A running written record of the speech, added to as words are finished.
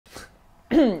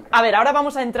A ver, ahora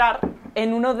vamos a entrar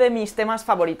en uno de mis temas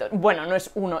favoritos. Bueno, no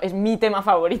es uno, es mi tema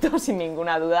favorito, sin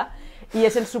ninguna duda. Y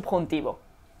es el subjuntivo.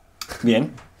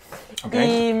 Bien. Okay.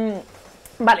 Y...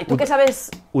 Vale, ¿tú qué sabes?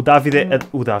 O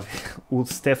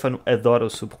Stefano adora o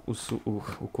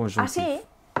conjuntivo. ¿Ah, sí?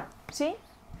 ¿Sí?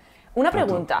 Una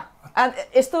pregunta.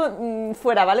 Esto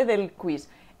fuera, ¿vale? Del quiz.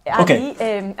 A ti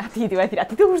te iba a decir, ¿a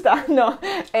ti te gusta? No.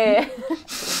 El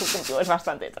subjuntivo es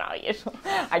bastante travieso.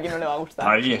 ¿A quién no le va a gustar?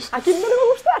 ¿A quién no le va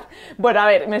a gustar? Bueno, a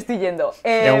ver, me estoy yendo.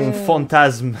 Es un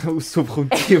fantasma, o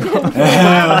subjuntivo.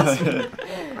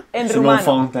 En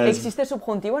rumano. ¿Existe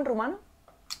subjuntivo en rumano?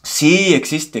 Sí,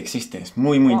 existe. Es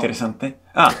muy interesante.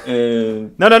 No.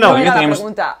 No era la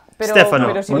pregunta, pero, Stefano,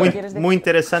 pero si lo quieres decir. Muy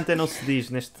interesante no se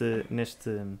dice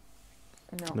neste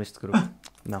grupo.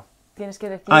 No. Tienes que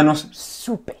decir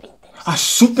súper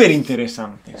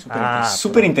interesante. Super interesante.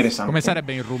 Super interesante. Come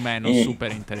sarebbe in rumeno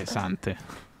super interessante?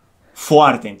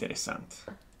 Fuerte interesante.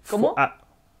 ¿Cómo?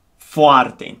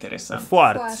 Fuerte interesante.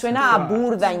 Fuerte. Suena a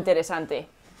burda interesante,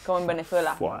 como en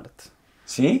Venezuela. Fuerte.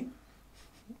 ¿Sí?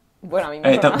 Bueno, a mí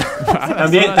me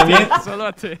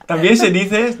suena. También se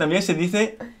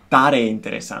dice tare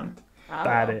interesante.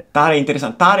 Tare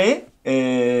interesante. Tare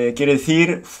quiere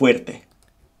decir fuerte.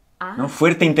 ¿No?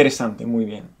 Fuerte interesante, muy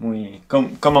bien.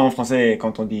 Comme en français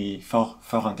quand on dit fort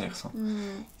intéressant.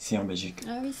 Ici en Belgique.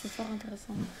 Ah oui, c'est fort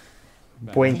intéressant.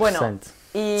 Muy interesante.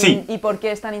 Bueno, ¿y por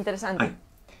qué es tan interesante?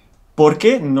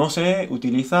 Porque no se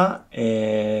utiliza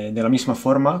de la misma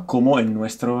forma como en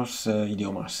nuestros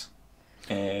idiomas.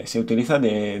 Se utiliza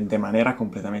de manera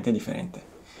completamente diferente.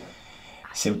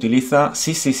 Se utiliza,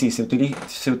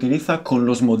 se utiliza con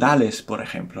los modales, por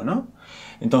ejemplo, ¿no?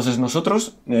 Entonces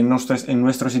nosotros, en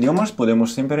nuestros idiomas,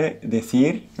 podemos siempre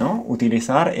decir, ¿no?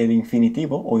 Utilizar el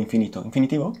infinitivo o infinito.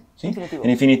 ¿Infinitivo? ¿Sí? Infinitivo. El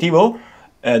infinitivo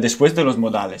después de los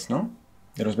modales, ¿no?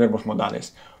 De los verbos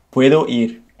modales. Puedo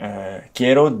ir,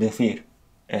 quiero decir,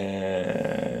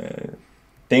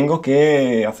 tengo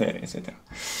que hacer, etc.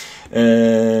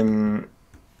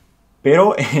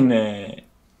 Pero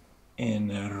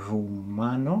en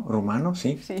rumano,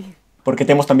 sí. Porque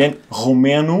tenemos también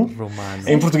rumeno.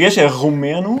 En portugués es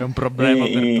rumeno. È un problema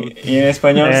per tutti. Y en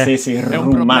español sí, È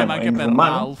un rumano. problema anche En per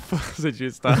rumano. Ralph, se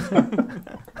ci sta.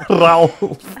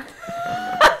 Ralph.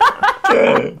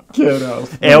 Chi è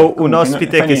Ralph? É un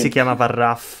ospite che si chiamava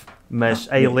Ralph, mas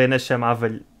a Helena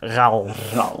chamava-lhe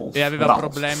Ralph. E aveva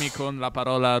problemi con la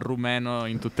parola rumeno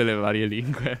in tutte le varie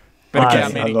lingue. Perché è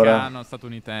americano, allora,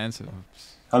 statunitense.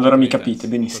 Allora mi capite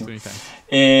benissimo.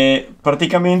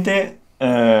 Praticamente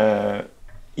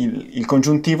il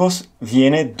congiuntivo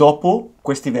viene dopo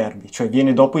questi verbi, cioè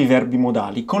viene dopo i verbi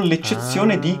modali, con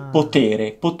l'eccezione di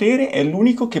potere. Potere è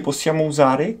l'unico che possiamo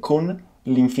usare con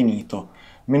l'infinito,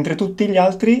 mentre tutti gli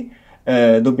altri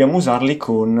dobbiamo usarli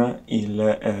con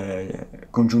il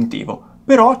congiuntivo.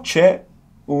 Però c'è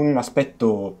un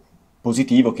aspetto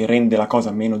positivo che rende la cosa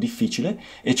meno difficile,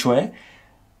 e cioè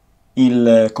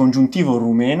il congiuntivo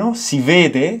rumeno si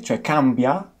vede, cioè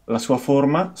cambia la sua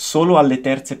forma solo alle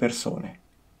terze persone.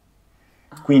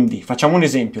 Quindi facciamo un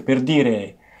esempio per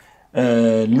dire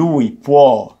lui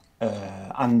può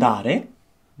andare,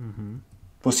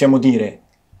 possiamo dire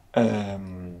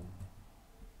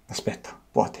aspetta,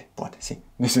 puote, sì,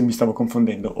 adesso mi stavo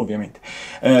confondendo ovviamente.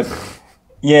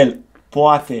 El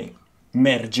puote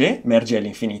merge è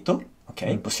l'infinito,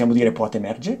 ok? Possiamo dire puote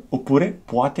merge, oppure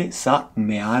puote sa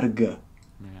mearg,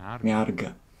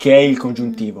 che è il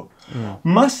congiuntivo.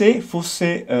 Ma se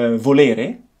fosse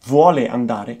volere, vuole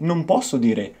andare, non posso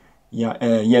dire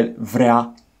el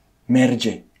vrea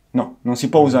merge. No, non si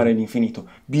può usare l'infinito.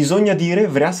 Bisogna dire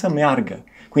vrea sa mearg.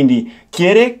 Quindi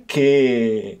quiere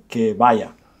che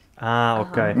vaya. Ah,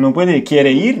 ok. Non puoi dire quiere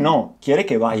ir, no, quiere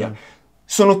che vaya.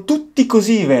 Sono tutti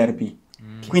così i verbi.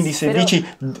 Quindi se dici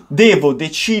devo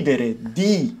decidere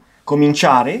di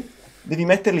cominciare, devi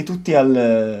metterli tutti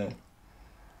al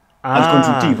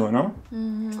congiuntivo, no?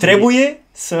 Trebuie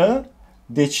să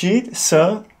decid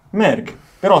să merg.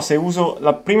 Però se uso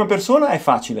la prima persona è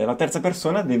facile, la terza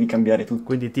persona devi cambiare tutto.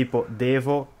 Quindi tipo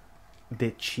devo,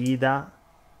 decida,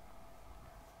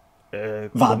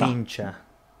 Vada. comincia.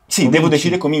 Sì, devo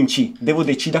decidere cominci. Devo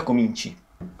decida cominci.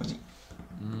 Così.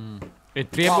 E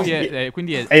Trebuie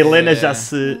quindi è... Helena ya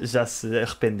se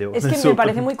arrependeu. Es que me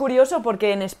parece muy curioso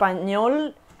porque en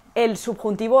español el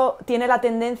subjuntivo tiene la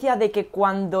tendencia de que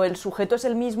cuando el sujeto es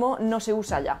el mismo no se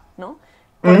usa ya, ¿no?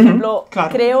 Por ejemplo, claro.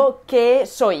 Creo que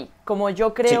soy. Como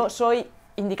yo creo, Sí. soy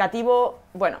indicativo...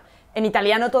 Bueno, en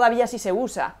italiano todavía sí se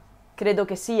usa. Credo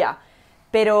che sia.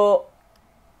 Pero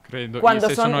Credo, quando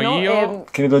se sono sono io...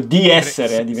 Credo di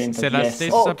essere, se- diventa se di la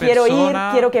essere. stessa quiero ir, persona,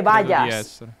 quiero que credo di vayas.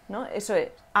 essere. ¿No? Eso es.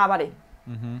 Ah, vale.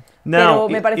 Pero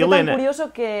me parece tan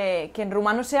curioso que en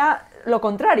rumano sea lo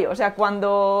contrario. O sea,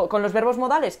 cuando con los verbos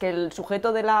modales, que el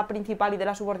sujeto de la principal y de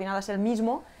la subordinada es el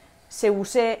mismo, se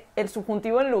use el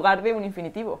subjuntivo en lugar de un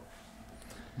infinitivo.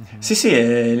 Sí, sí,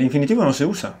 el infinitivo no se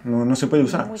usa, não se pode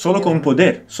usar. Só com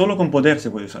poder se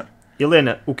pode usar.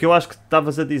 Helena, o que eu acho que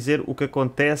estavas a dizer, o que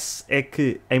acontece é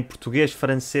que em português,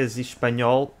 francês e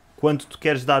espanhol, quando tu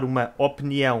queres dar uma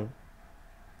opinião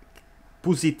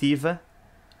positiva,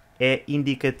 é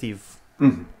indicativo.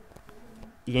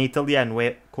 E em italiano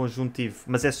é conjuntivo,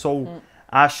 mas é só o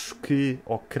acho que,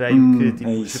 ou creio que,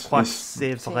 tipo, je crois que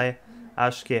c'est vrai,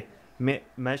 acho que é,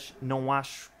 mas não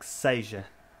acho que seja.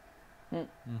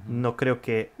 Não creio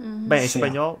que é. Bem, em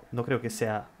espanhol, não creio que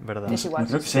seja verdade. É igual,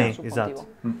 sim, exato.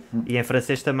 E em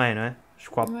francês também, não é? Je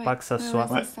crois pas que ça soit.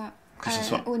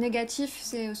 Au négatif,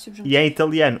 c'est au subjonctif. E em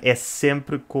italiano é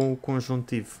sempre com o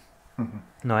conjuntivo.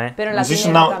 Não é? Mas isso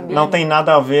não tem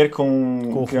nada a ver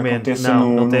com o que acontece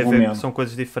não tem a ver, romeno. são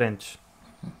coisas diferentes.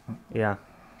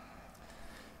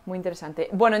 Muy interesante.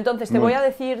 Bueno, entonces te voy a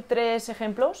decir 3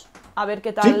 ejemplos, a ver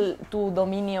qué tal tu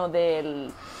dominio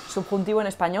del subjuntivo en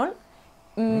español.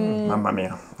 Mamma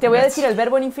mía. Te voy a decir el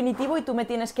verbo en infinitivo y tú me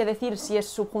tienes que decir si es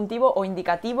subjuntivo o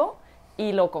indicativo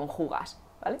y lo conjugas,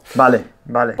 ¿vale?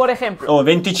 Vale. Por ejemplo.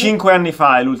 25 anni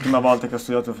fa è l'ultima volta che ho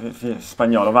studiato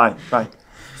spagnolo, vai.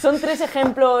 Son 3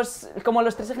 ejemplos, como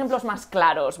los 3 ejemplos más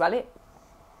claros, ¿vale?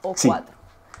 O 4.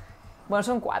 Bueno,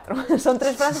 son 4. Son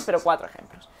 3 frases, pero 4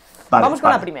 ejemplos. Vale, vamos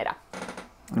con la primera.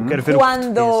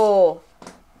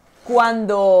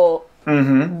 Cuando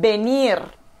venir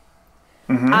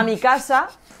a mi casa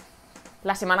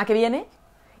la semana que viene,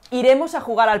 iremos a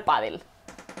jugar al pádel.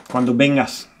 Cuando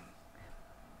vengas.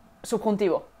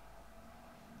 Subjuntivo.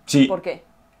 Sí. ¿Por qué?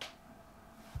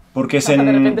 Porque de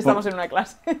repente estamos en una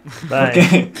clase.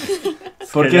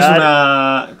 Porque es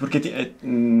una...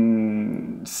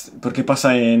 Porque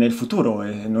pasa en el futuro,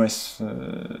 no es...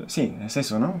 sí, es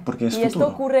eso, ¿no? Porque es ¿Y futuro.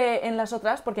 esto ocurre en las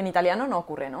otras? Porque en italiano no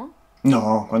ocurre, ¿no?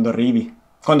 No, quando arrivi.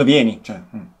 Quando vieni, cioè.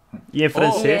 E in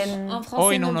francese? En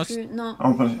français non plus, no.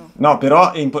 No,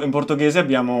 però in portoghese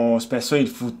abbiamo spesso il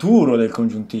futuro del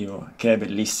congiuntivo, che è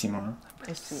bellissimo.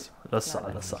 Sì. Lo so.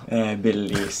 È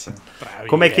bellissimo.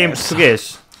 Come è che in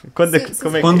português?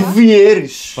 Quando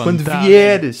vieres.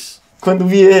 Quando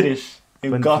vieres.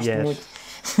 Eu gosto muito.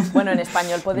 Bueno, en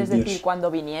español puedes decir cuando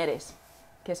vinieres,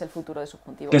 que es el futuro de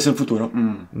subjuntivo. Che è il futuro.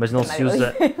 Mas non si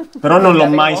usa... Però non l'ho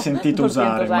mai sentito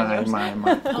usare, mai.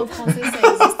 En français, ça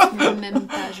existe même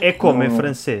pas. É como em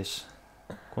francês?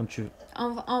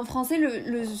 En français,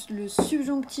 le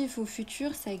subjonctif au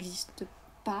futur, ça existe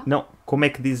pas. Não, como é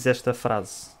que dizes esta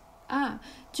frase? Ah,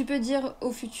 tu peux dire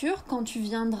au futur quand tu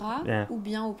viendras, ou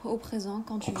bien au présent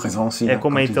quand tu viendras. Présent, sì. É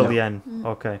como em italiano.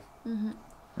 Ok.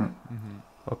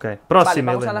 Ok.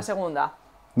 Próxima, Vale, vamos Helena. a la segunda.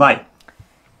 Vai.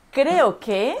 Creo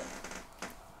que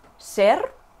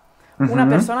ser una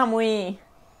persona muy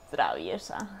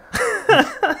traviesa.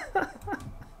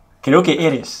 Creo que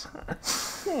eres.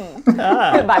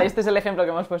 Vale, este es el ejemplo que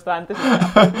hemos puesto antes.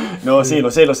 No, sí, lo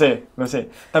sé.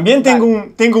 También tengo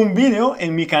un video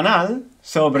en mi canal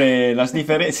sobre las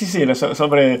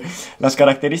sobre las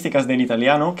características del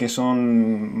italiano que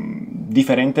son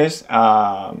diferentes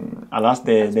a las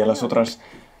de las otras.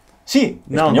 Sí,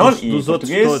 español y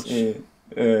portugués.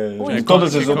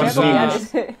 Todos los otros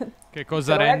idiomas.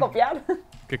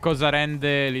 Che cosa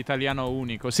rende l'italiano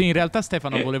unico? Sì, in realtà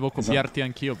Stefano volevo copiarti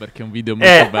anch'io perché è un video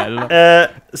molto bello.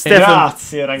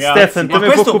 Grazie ragazzi. Stefano,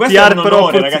 também vou copiar para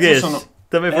o português.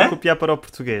 Também vou copiar para o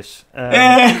português.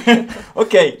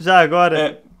 Ok. Já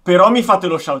agora... Però mi fate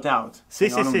lo shout out. Sì.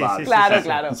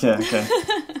 Claro. Okay.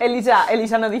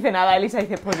 Elisa no dice nada, Elisa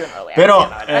dice, pues yo no lo voy a Però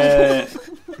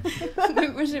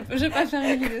Moi, j'ai pas fait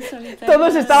un vidéo sur l'italien.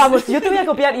 todos estábamos, yo te voy a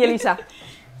copiar y Elisa.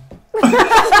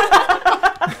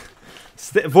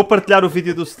 Vou partilhar o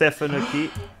vídeo do Stefano aqui.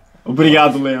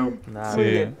 Obrigado, Leo.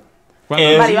 Sì.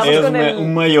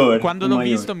 Un maior. Quando l'ho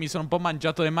visto mi sono un po'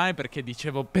 mangiato le mani perché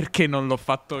dicevo perché non l'ho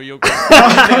fatto io.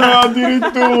 No,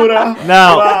 addirittura.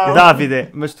 Não, wow. Davide,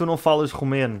 mas tu não falas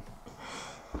romeno.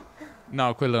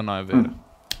 No, quello no, è vero.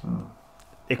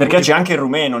 Perché c'è anche il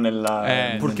rumeno nella...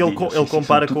 Perché ele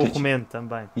compara com o romeno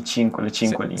também. Le 5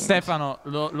 lingue. Stefano,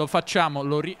 lo facciamo,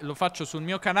 lo faccio sul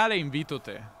mio canale e invito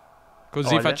te.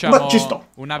 Così Olha. facciamo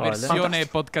una Olha. versione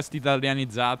podcast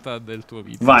italianizzata del tuo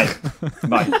video. Vai,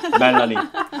 bella lì.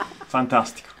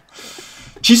 Fantastico.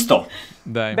 Ci sto.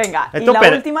 Dai. Venga, Então, y la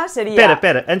pera, última sería...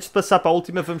 Pera, antes de passar para a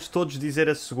última, vamos todos dizer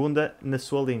a segunda na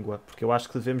sua língua. Porque eu acho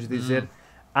que devemos dizer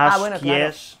acho bueno, que claro.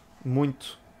 és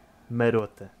muito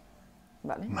marota.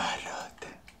 Vale.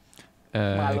 Marotte.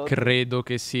 Credo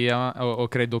che sia, o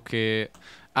credo che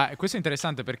Questo è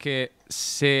interessante perché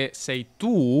se sei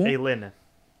tu... Elena.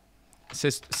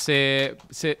 Se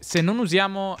non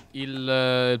usiamo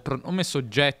il pronome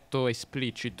soggetto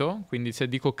esplicito, quindi se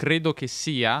dico credo che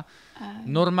sia,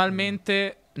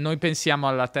 normalmente noi pensiamo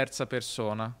alla terza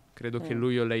persona, credo che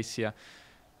lui o lei sia,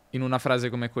 in una frase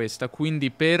come questa.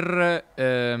 Quindi per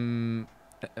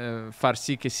far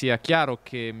sì che sia chiaro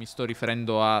che mi sto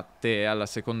riferendo a te, alla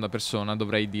seconda persona,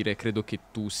 dovrei dire credo che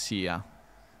tu sia.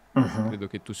 Credo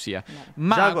che tu sia.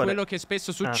 Ma quello che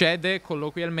spesso succede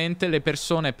colloquialmente, le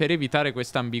persone, per evitare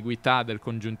questa ambiguità del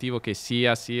congiuntivo che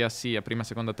sia, prima,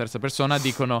 seconda, terza persona,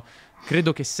 dicono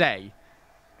credo che sei.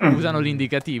 Usano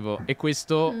l'indicativo e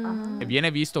questo viene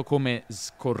visto come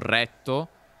scorretto,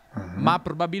 ma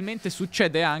probabilmente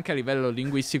succede anche a livello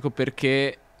linguistico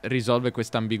perché risolve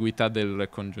questa ambiguità del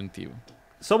congiuntivo.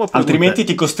 Altrimenti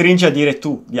ti costringe a dire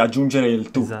tu, di aggiungere il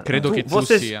tu. Esatto. Credo che tu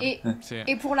sia.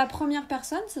 Et pour la première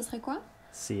personne, ce serait quoi?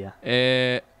 Sia.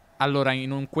 Allora,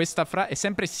 in questa frase è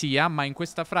sempre sia, ma in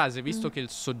questa frase, visto che il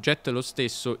soggetto è lo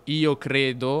stesso, io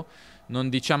credo, non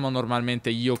diciamo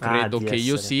normalmente io credo che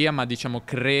io sia, ma diciamo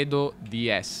credo di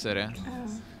essere.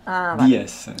 Di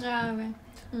essere.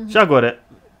 Já agora,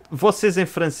 vocês em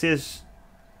francês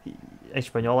e em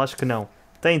espanhol acho que não,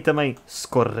 têm também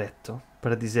scorretto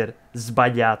para dizer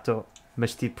sbagliato,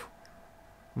 mas tipo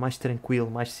mais tranquilo,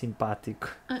 mais simpático.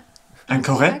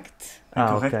 Incorreto?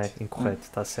 Ok, incorreto,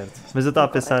 está certo. Mas eu estava a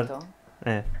pensar,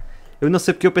 eu não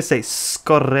sei porque eu pensei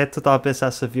scorretto, estava a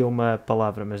pensar se havia uma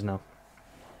palavra, mas não.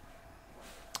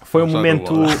 Foi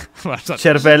momento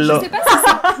cervello. Je sais pas si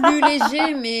c'est plus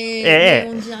léger, mais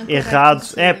on dit incorrect. Errado.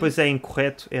 Pois é,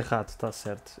 incorreto, errado, está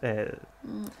certo.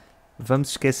 Vamos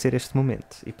esquecer este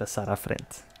momento e passar à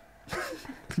frente.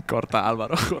 Corta,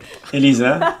 Álvaro, corta.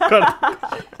 Elisa?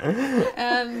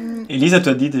 Elisa, tu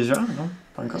as dit déjà? Non,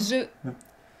 pas encore.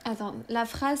 Attends, la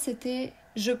phrase c'était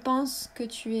 « Je pense que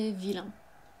tu es vilain ».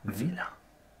 Vilain.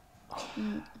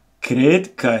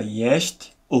 Cred că ești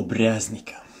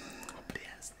obraznica.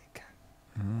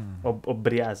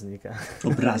 Obriasnica.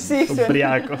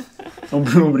 Ubriaco.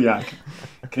 Ubriaco.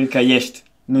 Cred că ești.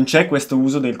 Non c'è questo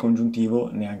uso del congiuntivo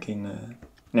neanche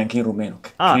in rumeno.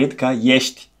 Cred că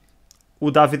ești. O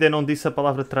Davide non disse a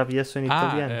palavra travieso in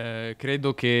italiano.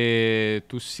 Credo che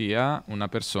tu sia una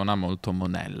persona molto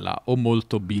monella o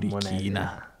molto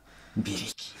birichina.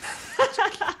 Birichina.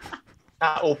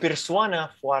 O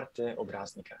persona forte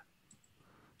obraznica.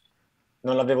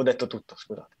 Non l'avevo detto tutto,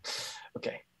 scusate.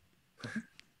 Ok.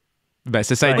 Beh,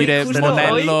 se sai dire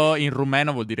monello in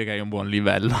rumeno vuol dire che hai un buon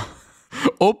livello.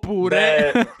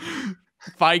 Oppure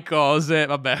fai cose...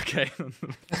 Vabbè, ok,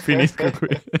 finisco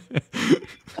qui.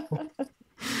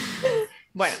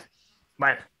 Bueno.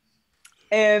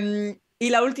 Y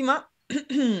la última.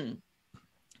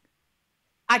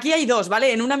 Aquí hay dos,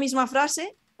 ¿vale? En una misma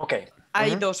frase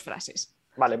hay dos frases.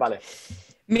 Vale.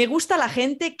 Me gusta la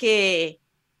gente que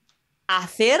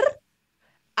hacer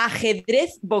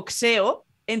ajedrez boxeo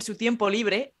en su tiempo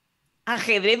libre.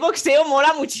 Ajedrez boxeo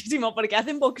mola muchísimo porque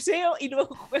hacen boxeo y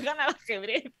luego juegan al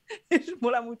ajedrez. Eso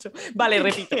mola mucho. Vale,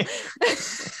 repito.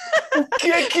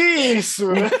 ¿Qué é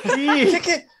isso?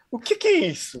 O que é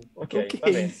isso?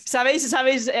 ¿Sabéis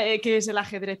qué es el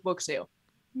ajedrez boxeo?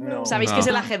 No. ¿Sabéis qué es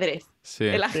el ajedrez? Sí.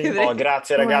 El ajedrez. Oh,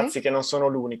 grazie ragazzi che non sono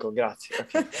l'unico, grazie.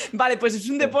 Okay. Vale, pues es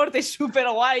un deporte súper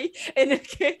guay en el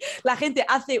que la gente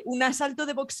hace un asalto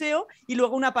de boxeo y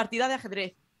luego una partida de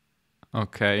ajedrez.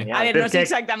 Ok. A ver, no sé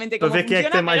exactamente cómo funciona, que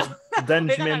tem mais pero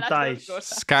danos mentais.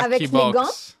 Scacchi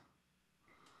box.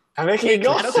 Avec les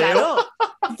gants? Claro.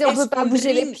 On peut pas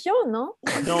bouger les pions, ¿no?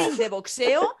 Un ring de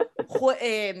boxeo,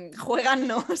 juegan,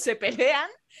 no, se pelean,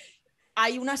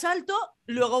 hay un asalto,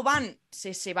 luego van,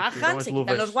 se bajan, se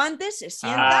quitan los guantes, se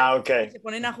sientan, se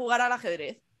ponen a jugar al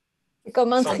ajedrez.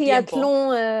 Come un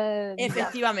triathlon.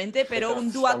 Effettivamente, però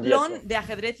un duatlon di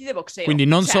ajedrez y de boxeo. Quindi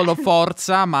non solo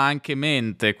forza, ma anche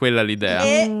mente, quella è l'idea.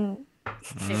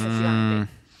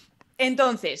 Efectivamente.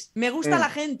 Entonces, me gusta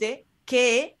la gente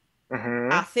que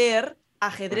hacer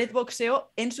ajedrez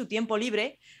boxeo en su tiempo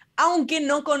libre, aunque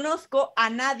no conozco a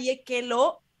nadie que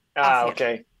lo hace. Ok.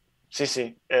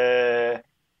 Sí.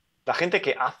 La gente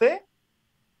que hace,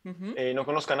 no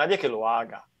conozco a nadie que lo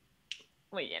haga.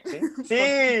 Muy bien. Sí,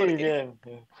 ¿Por qué? bien.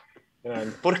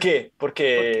 ¿Por qué?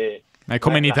 Porque... È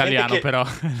come in italiano, però.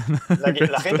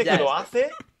 La gente que lo hace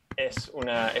es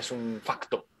un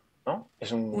facto, ¿no?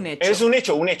 Es un hecho. Es un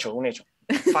hecho.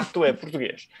 Facto è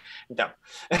portugués. Então,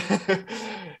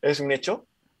 es un hecho.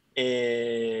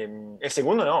 El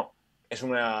segundo no, es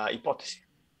una hipótesis.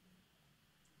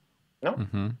 ¿No?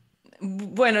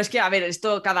 Bueno, es que, a ver,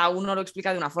 esto cada uno lo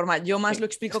explica de una forma. Yo más lo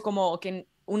explico como que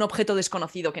un objeto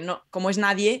desconocido, que no, como es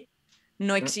nadie,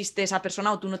 no existe esa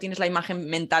persona o tú no tienes la imagen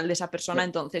mental de esa persona,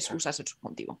 entonces usas el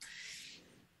subjuntivo.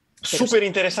 Súper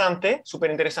interesante.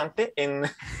 En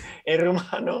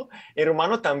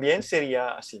rumano también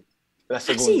sería así, la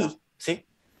seconda. sì? Sì,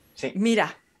 sì.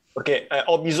 Mira. Perché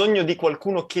ho bisogno di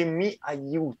qualcuno che mi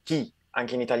aiuti,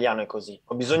 anche in italiano è così.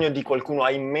 Ho bisogno di qualcuno,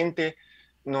 hai in mente,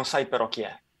 non sai però chi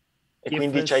è. E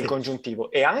quindi c'è il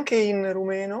congiuntivo. E anche in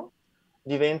rumeno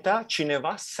diventa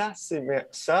cineva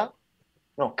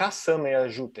ca să me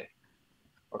ajute.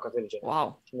 Qualcosa del genere.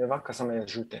 Wow. Cineva ca să me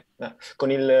ajute. Con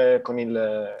il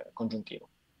congiuntivo.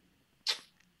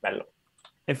 Bello.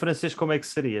 Em francês, como é que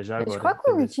seria já agora? Je crois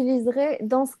qu'on utiliserait,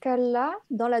 dans ce cas-là,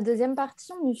 dans la deuxième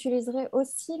partie, on utiliserait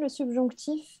aussi le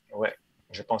subjonctif. Ouais,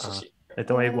 je pense aussi.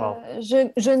 Então é igual.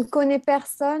 Je ne connais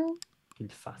personne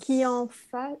qui en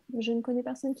fasse. Je ne connais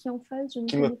personne qui en fasse.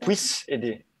 Qui me puisse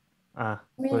aider. Ah,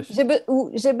 oui. pois.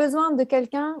 J'ai besoin de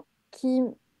quelqu'un qui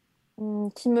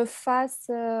me fasse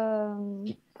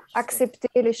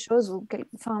accepter les choses.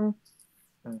 Enfin...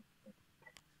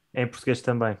 Em português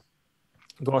também.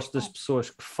 Gosto das pessoas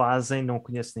que fazem, não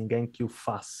conheço ninguém que o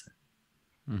faça.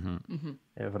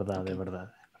 É verdade, é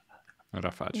verdade. Era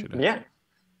facile. Bien.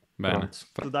 Bene.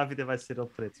 O Davide vai ser ele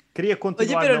preto. Queria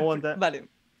continuar na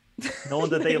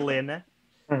onda da Helena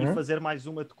e fazer mais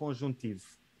uma de conjuntivo.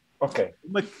 Ok,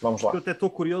 vamos lá. Eu até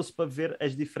estou curioso para ver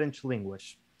as diferentes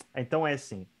línguas. Então é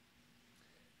assim.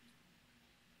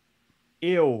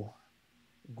 Eu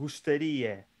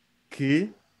gostaria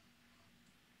que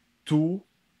tu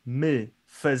me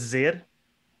fazer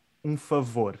um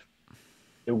favor.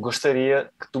 Eu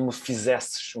gostaria que tu me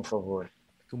fizesses um favor.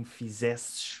 Que tu me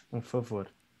fizesses um favor.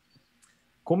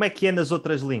 Como é que é nas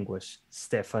outras línguas,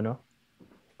 Stefano?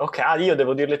 Ok, io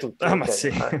devo dirle tutte. Ah, okay. ma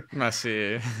sì. Ma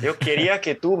sì. Io queria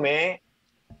che tu me...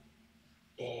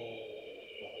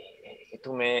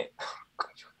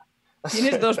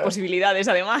 Tienes dos posibilidades,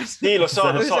 además. Sì, lo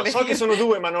so, so che sono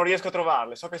due, ma non riesco a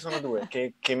trovarle. So che sono due.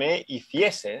 Che me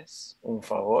hicieses un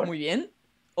favor. Muy bien.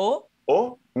 O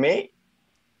me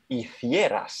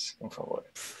hicieras un favor.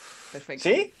 Perfecto.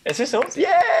 Sì? ¿Es eso? Sí.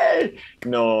 Yay!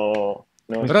 No.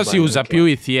 Però si usa più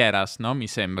hicieras, no? Mi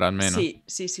sembra almeno. Sí.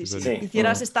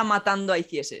 Hicieras está matando a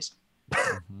hicieses.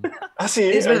 Ah, sí.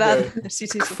 Es verdad. Okay. Sí.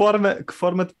 Que forma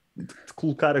de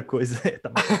colocar a coisa.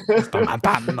 Está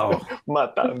matando.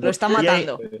 Lo está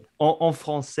matando. En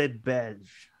français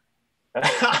belge.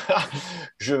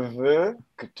 Je veux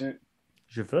que tu...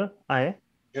 Je veux? Ah, è?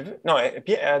 Je veux... No,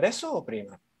 adesso o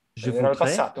prima? Je Era il voudrais,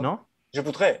 passato? no? Je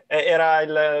voudrais. Era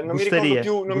il... Non Gusteria,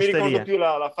 mi ricordo più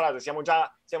la frase. Siamo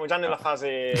già nella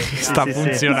fase... Sta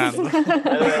funzionando.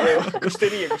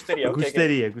 Gusteria.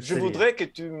 Gostaria. Je voudrais que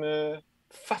tu me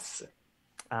fasses.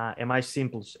 Ah, é mais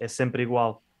simples. É sempre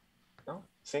igual. Non?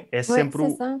 Sì. É sempre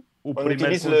o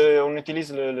primeiro... On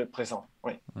utilise le présent.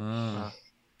 Oui.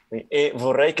 Oui. E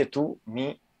vorrei che tu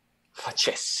mi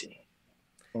facessi.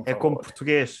 É como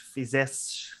português.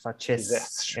 Fizesses,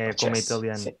 facesses. É como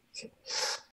italiano. Sì.